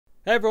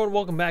Hey everyone,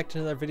 welcome back to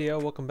another video.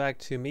 Welcome back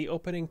to me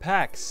opening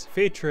packs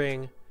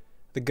featuring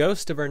the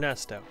Ghost of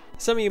Ernesto.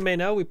 Some of you may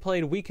know we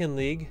played Weekend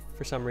League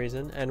for some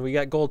reason and we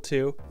got Gold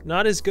 2.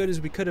 Not as good as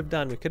we could have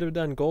done. We could have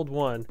done Gold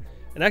 1.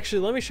 And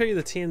actually, let me show you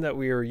the team that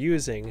we were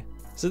using.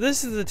 So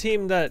this is the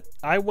team that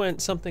I went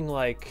something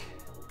like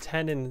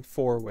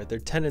 10-4 with, or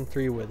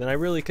 10-3 with, and I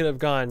really could have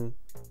gone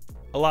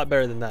a lot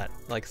better than that,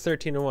 like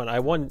 13-1. I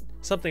won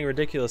something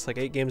ridiculous, like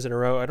 8 games in a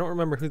row. I don't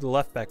remember who the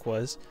left back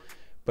was,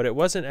 but it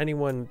wasn't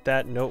anyone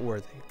that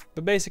noteworthy.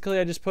 But basically,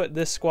 I just put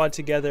this squad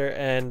together,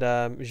 and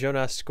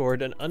Jonas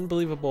scored an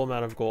unbelievable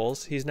amount of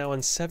goals. He's now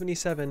on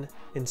 77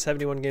 in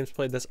 71 games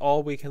played. That's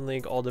all Weekend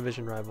League, all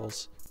division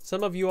rivals.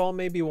 Some of you all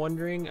may be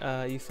wondering,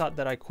 you thought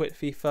that I quit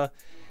FIFA.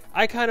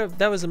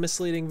 That was a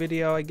misleading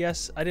video, I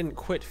guess. I didn't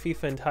quit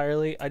FIFA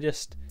entirely. I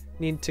just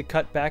need to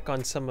cut back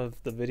on some of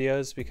the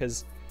videos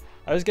because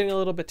I was getting a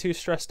little bit too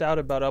stressed out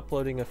about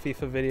uploading a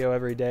FIFA video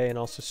every day and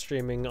also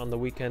streaming on the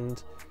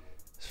weekend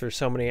for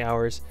so many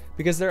hours,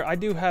 because I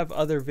do have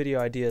other video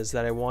ideas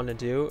that I want to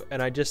do,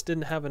 and I just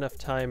didn't have enough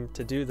time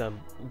to do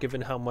them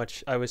given how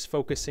much I was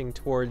focusing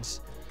towards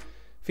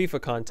FIFA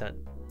content.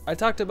 I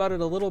talked about it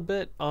a little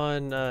bit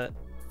on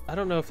I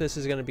don't know if this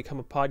is going to become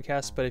a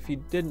podcast, but if you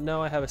didn't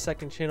know, I have a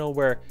second channel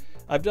where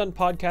I've done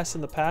podcasts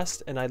in the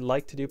past and I'd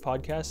like to do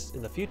podcasts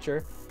in the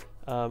future.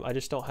 I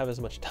just don't have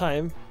as much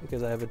time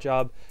because I have a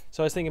job,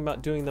 so I was thinking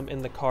about doing them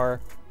in the car.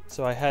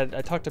 So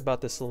I talked about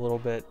this a little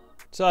bit.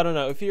 So I don't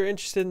know, if you're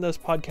interested in those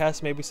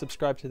podcasts, maybe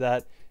subscribe to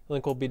that.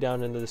 Link will be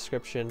down in the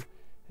description,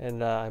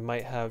 and I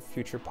might have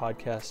future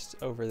podcasts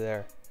over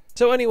there.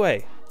 So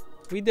anyway,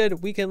 we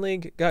did Weekend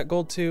League, got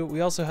Gold 2.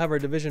 We also have our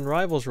Division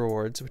Rivals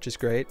rewards, which is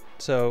great.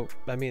 So,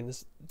 I mean,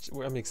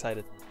 I'm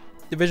excited.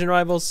 Division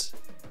Rivals,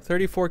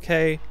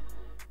 34K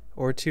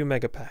or 2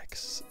 mega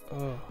packs.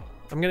 Oh,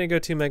 I'm going to go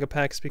 2 mega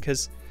packs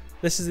because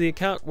this is the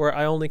account where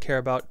I only care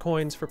about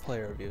coins for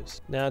player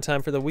reviews. Now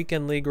time for the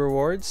Weekend League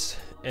rewards,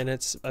 and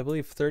it's, I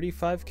believe,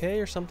 35K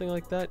or something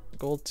like that.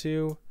 Gold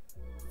 2,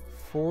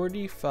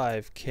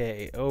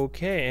 45K.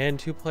 Okay, and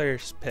 2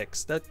 players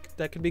picks. That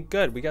could be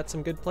good. We got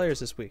some good players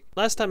this week.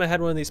 Last time I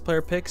had one of these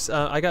player picks,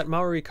 I got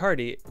Mauro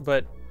Icardi,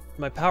 but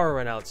my power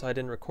ran out, so I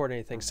didn't record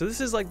anything. So this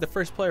is like the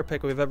first player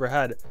pick we've ever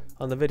had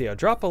on the video.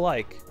 Drop a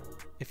like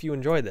if you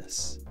enjoy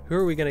this. Who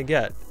are we gonna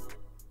get?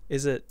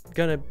 Is it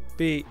gonna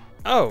be...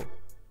 Oh!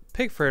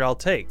 Pickford, I'll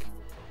take.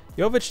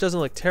 Jovic doesn't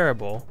look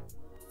terrible.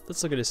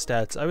 Let's look at his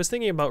stats. I was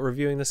thinking about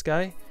reviewing this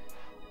guy,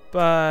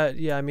 but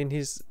yeah, I mean,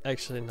 he's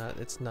actually not.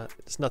 It's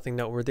nothing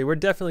noteworthy. We're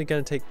definitely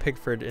going to take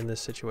Pickford in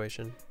this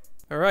situation.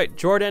 All right,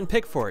 Jordan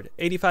Pickford,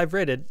 85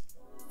 rated.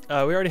 We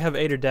already have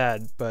Ader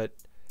Dad, but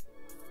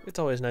it's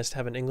always nice to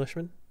have an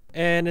Englishman.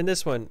 And in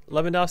this one,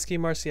 Lewandowski,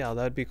 Martial.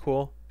 That would be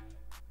cool.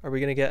 Are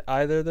we going to get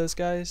either of those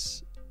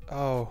guys?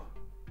 Oh,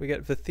 we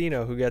get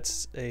Vecino, who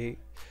gets a...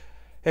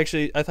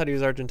 Actually, I thought he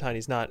was Argentine.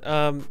 He's not.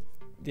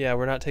 Yeah,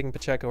 we're not taking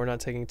Pacheco. We're not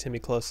taking Timmy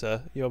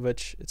Klose.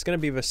 Jovic. It's going to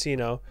be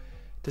Vecino.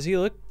 Does he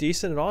look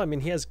decent at all? I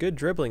mean, he has good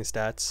dribbling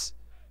stats.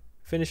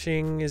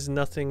 Finishing is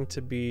nothing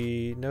to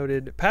be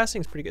noted.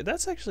 Passing's pretty good.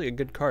 That's actually a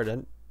good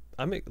card.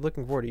 I'm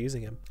looking forward to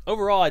using him.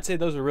 Overall, I'd say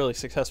those were really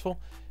successful.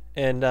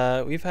 And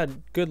we've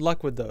had good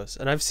luck with those.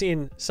 And I've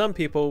seen some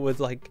people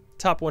with like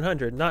top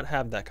 100 not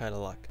have that kind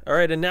of luck. All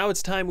right, and now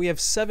it's time. We have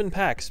 7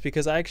 packs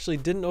because I actually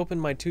didn't open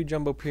my 2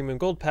 Jumbo Premium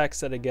Gold packs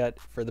that I get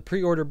for the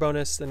pre-order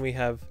bonus. Then we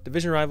have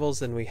Division Rivals,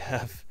 then we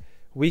have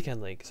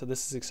Weekend League. So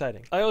this is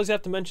exciting. I always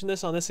have to mention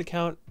this on this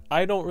account.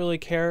 I don't really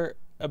care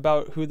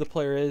about who the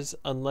player is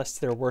unless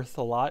they're worth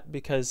a lot,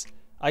 because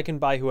I can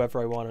buy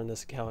whoever I want on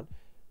this account.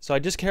 So I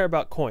just care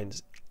about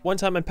coins. One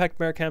time I packed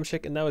Marek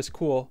Hamšík and that was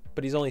cool,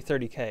 but he's only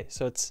 30K,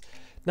 so it's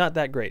not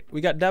that great.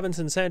 We got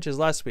Davinson Sanchez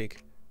last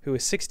week, who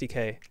was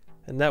 60K,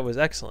 and that was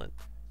excellent.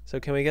 So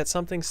can we get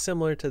something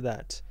similar to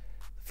that?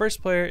 The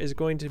first player is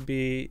going to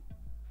be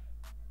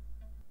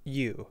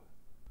you.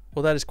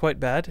 Well, that is quite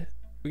bad.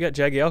 We got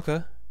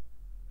Jagielka.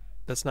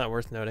 That's not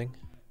worth noting.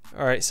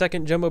 All right,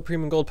 second Jumbo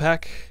Premium Gold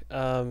pack.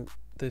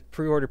 The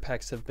pre-order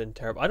packs have been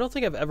terrible. I don't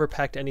think I've ever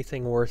packed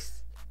anything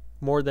worth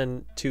more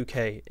than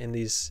 2K in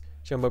these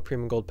Jumbo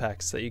Premium Gold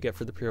packs that you get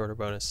for the pre-order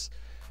bonus.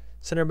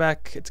 Center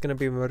back, it's going to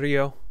be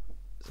Murillo.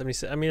 I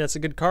mean, that's a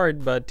good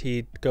card, but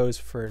he goes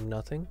for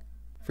nothing.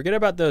 Forget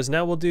about those.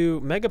 Now we'll do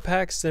mega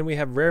packs, then we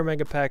have rare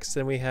mega packs,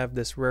 then we have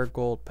this rare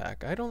gold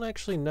pack. I don't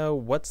actually know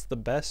what's the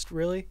best,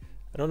 really.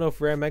 I don't know if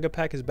rare mega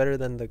pack is better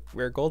than the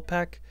rare gold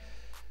pack,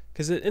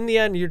 because in the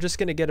end, you're just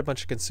going to get a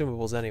bunch of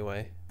consumables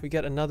anyway. We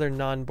get another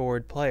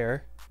non-board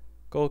player.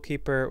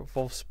 Goalkeeper,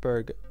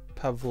 Wolfsburg,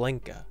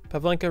 Pavlenka.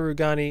 Pavlenka,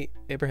 Rugani,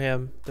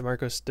 Abraham,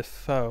 DeMarcos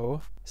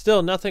Defoe.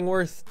 Still nothing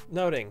worth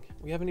noting.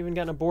 We haven't even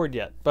gotten a board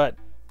yet, but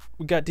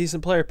we got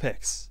decent player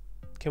picks.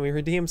 Can we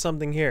redeem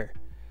something here?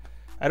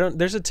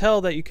 There's a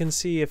tell that you can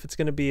see if it's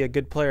going to be a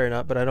good player or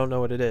not, but I don't know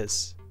what it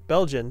is.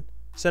 Belgian,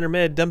 center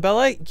mid,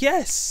 Dembele.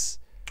 Yes!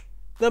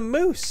 The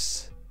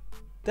Moose.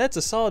 That's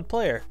a solid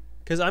player,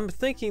 because I'm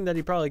thinking that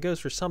he probably goes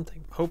for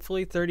something.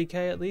 Hopefully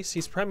 30K at least.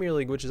 He's Premier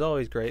League, which is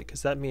always great,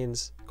 because that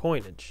means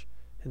coinage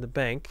in the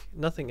bank.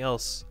 Nothing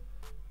else.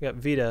 We got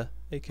Vida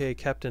aka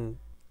Captain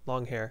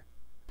Longhair.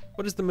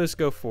 What does the moose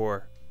go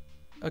for?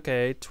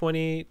 Okay,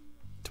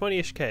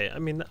 20-ish K. I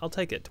mean, I'll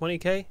take it.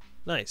 20K?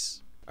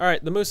 Nice. All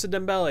right, the Musa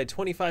Dembele,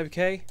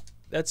 25K.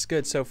 That's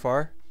good so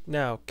far.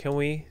 Now, can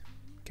we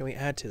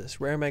add to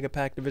this? Rare Mega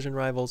Pack, Division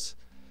Rivals.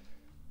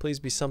 Please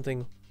be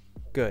something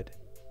good.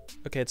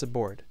 Okay, it's a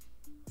board.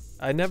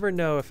 I never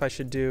know if I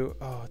should do...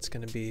 Oh, it's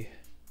going to be...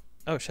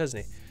 Oh,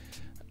 Szczesny.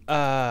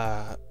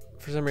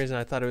 For some reason,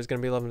 I thought it was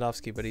going to be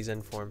Lewandowski, but he's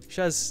in form.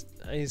 Szczes,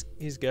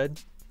 he's good.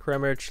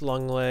 Kremerch,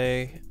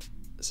 Longley,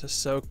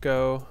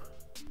 Sissoko.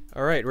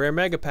 All right, Rare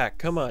Mega Pack,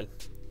 come on.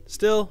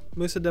 Still,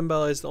 Musa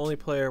Dembele is the only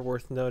player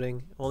worth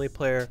noting, only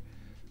player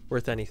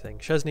worth anything.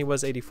 Szczesny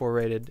was 84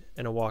 rated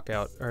and a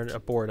walkout, or a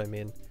board, I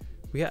mean.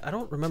 I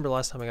don't remember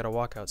last time I got a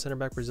walkout. Center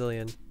back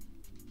Brazilian.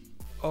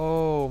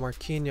 Oh,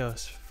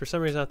 Marquinhos. For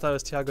some reason, I thought it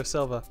was Thiago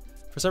Silva.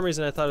 For some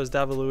reason, I thought it was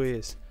David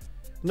Luiz.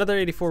 Another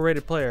 84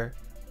 rated player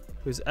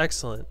who's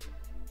excellent.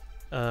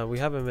 We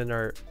have him in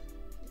our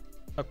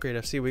upgrade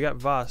FC. We got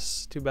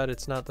Voss. Too bad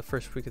it's not the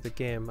first week of the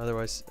game.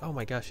 Otherwise, oh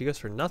my gosh, he goes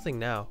for nothing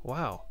now.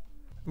 Wow.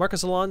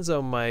 Marcos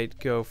Alonso might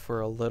go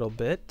for a little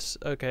bit.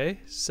 Okay,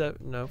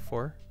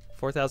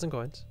 4,000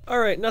 coins. All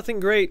right, nothing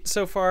great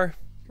so far.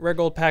 Rare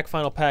Gold Pack,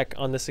 final pack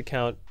on this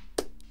account.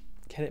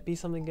 Can it be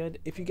something good?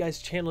 If you guys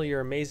channel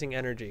your amazing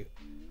energy,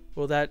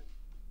 will that...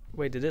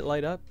 Wait, did it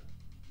light up?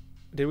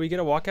 Did we get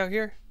a walkout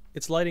here?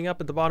 It's lighting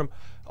up at the bottom.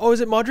 Oh, is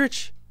it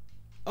Modric?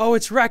 Oh,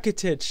 it's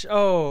Rakitic.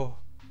 Oh,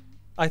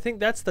 I think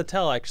that's the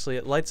tell, actually.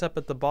 It lights up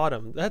at the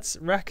bottom. That's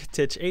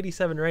Rakitic,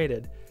 87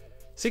 rated.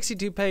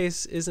 62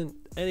 pace isn't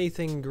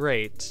anything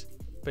great,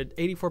 but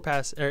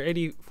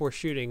 84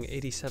 shooting,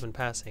 87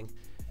 passing.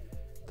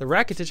 The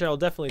Rakitic I'll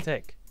definitely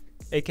take.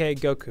 aka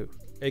Goku,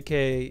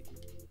 aka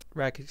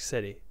Rakitic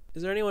City.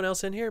 Is there anyone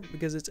else in here?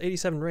 Because it's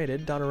 87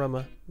 rated.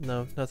 Donnarumma.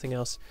 No, nothing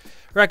else.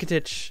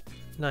 Rakitic.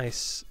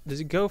 Nice. Does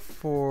it go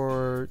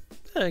for...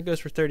 it goes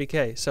for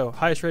 30K. So,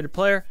 highest rated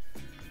player.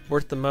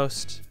 Worth the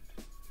most.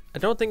 I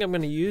don't think I'm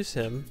going to use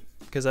him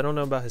because I don't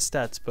know about his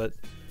stats, but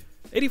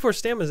 84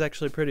 stamina is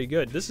actually pretty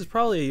good. This is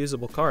probably a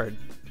usable card,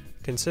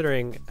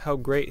 considering how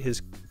great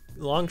his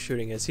long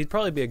shooting is. He'd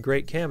probably be a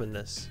great cam in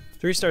this.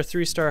 3-star,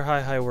 3-star,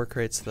 high work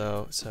rates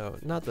though, so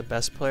not the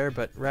best player,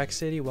 but Rack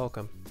City,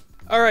 welcome.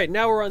 Alright,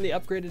 now we're on the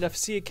upgraded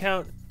FC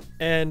account,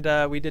 and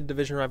we did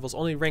Division Rivals,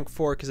 only rank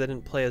 4 because I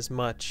didn't play as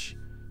much,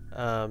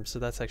 so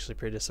that's actually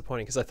pretty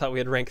disappointing because I thought we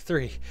had rank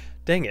 3.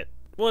 Dang it.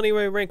 Well,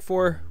 anyway, rank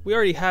 4, we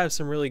already have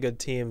some really good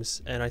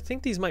teams, and I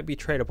think these might be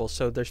tradable,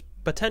 so there's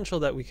potential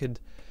that we could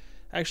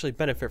actually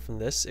benefit from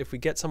this. If we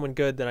get someone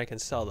good, then I can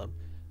sell them.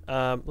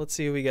 Let's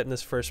see who we get in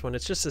this first one.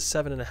 It's just a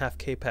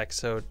 7.5K pack,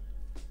 so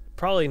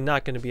probably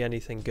not going to be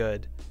anything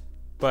good,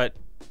 but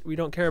we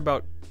don't care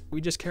about,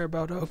 we just care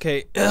about,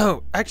 okay.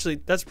 Oh, actually,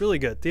 that's really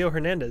good. Theo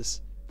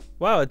Hernandez.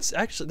 Wow, it's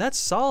actually, that's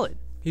solid.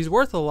 He's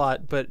worth a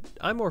lot, but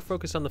I'm more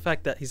focused on the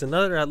fact that he's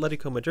another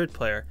Atletico Madrid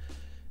player,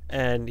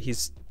 and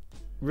he's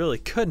really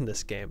good in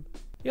this game.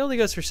 He only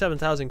goes for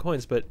 7,000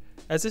 coins, but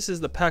as this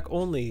is the pack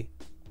only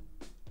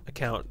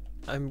account,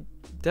 I'm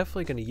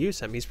definitely going to use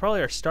him. He's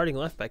probably our starting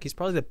left back. He's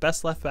probably the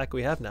best left back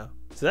we have now.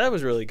 So that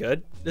was really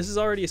good. This is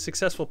already a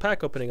successful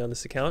pack opening on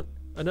this account.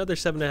 Another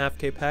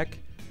 7.5K pack.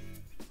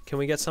 Can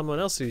we get someone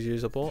else who's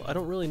usable? I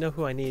don't really know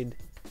who I need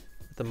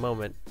at the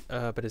moment,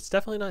 but it's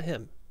definitely not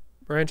him.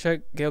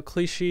 Baranchuk, Gael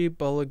Clichy,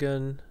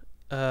 Bologun.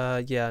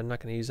 Yeah, I'm not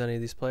going to use any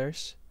of these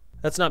players.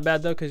 That's not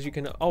bad though, because you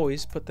can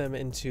always put them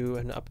into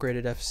an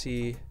upgraded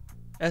FC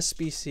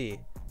SBC.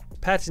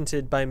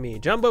 Patented by me.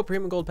 Jumbo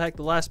Premium Gold Pack,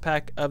 the last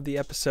pack of the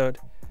episode.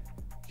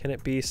 Can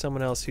it be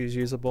someone else who's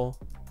usable?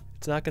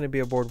 It's not going to be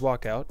a board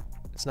walkout.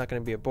 It's not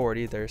going to be a board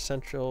either.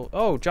 Central.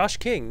 Oh, Josh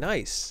King.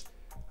 Nice.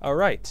 All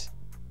right.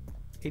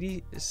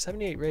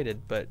 78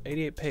 rated, but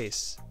 88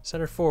 pace.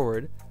 Center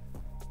forward.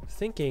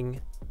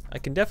 Thinking I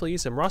can definitely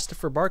use him.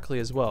 Rostaffer Barkley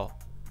as well.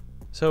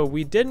 So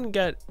we didn't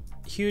get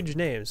huge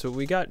names, but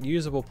we got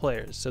usable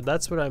players. So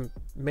that's what I'm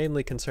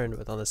mainly concerned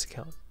with on this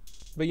account.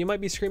 But you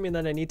might be screaming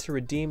that I need to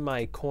redeem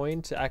my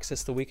coin to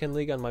access the Weekend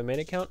League on my main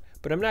account,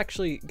 but I'm not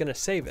actually going to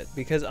save it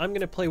because I'm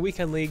going to play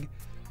Weekend League.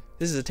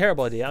 This is a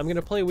terrible idea. I'm going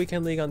to play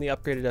Weekend League on the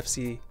upgraded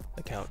FC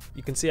account.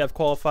 You can see I've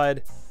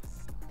qualified.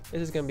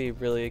 This is going to be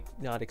really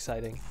not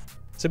exciting.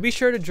 So be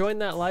sure to join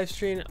that live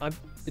stream.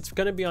 It's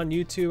going to be on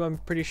YouTube, I'm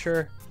pretty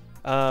sure.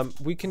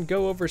 We can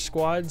go over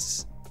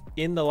squads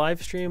in the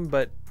live stream,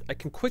 but I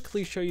can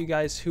quickly show you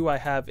guys who I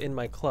have in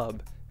my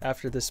club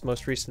after this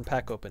most recent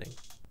pack opening.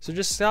 So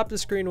just stop the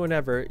screen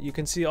whenever. You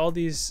can see all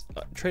these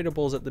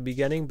tradables at the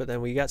beginning, but then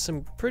we got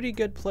some pretty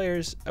good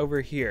players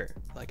over here,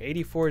 like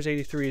 84s,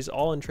 83s,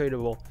 all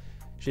untradeable.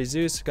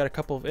 Jesus, got a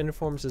couple of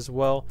uniforms as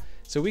well.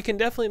 So we can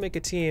definitely make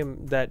a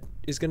team that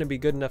is going to be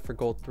good enough for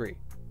Gold 3.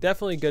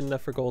 Definitely good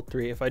enough for Gold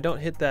 3. If I don't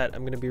hit that,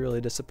 I'm going to be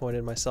really disappointed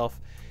in myself.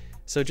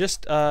 So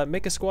just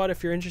make a squad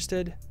if you're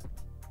interested.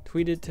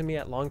 Tweet it to me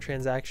at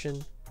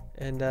LongTransaction,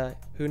 and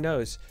who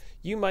knows,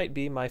 you might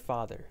be my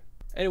father.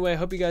 Anyway, I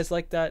hope you guys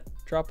liked that.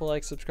 Drop a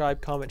like,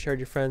 subscribe, comment, share with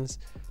your friends.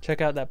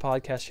 Check out that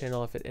podcast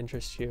channel if it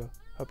interests you.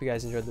 Hope you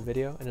guys enjoyed the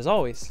video. And as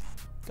always,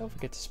 don't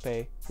forget to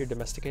spay your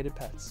domesticated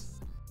pets.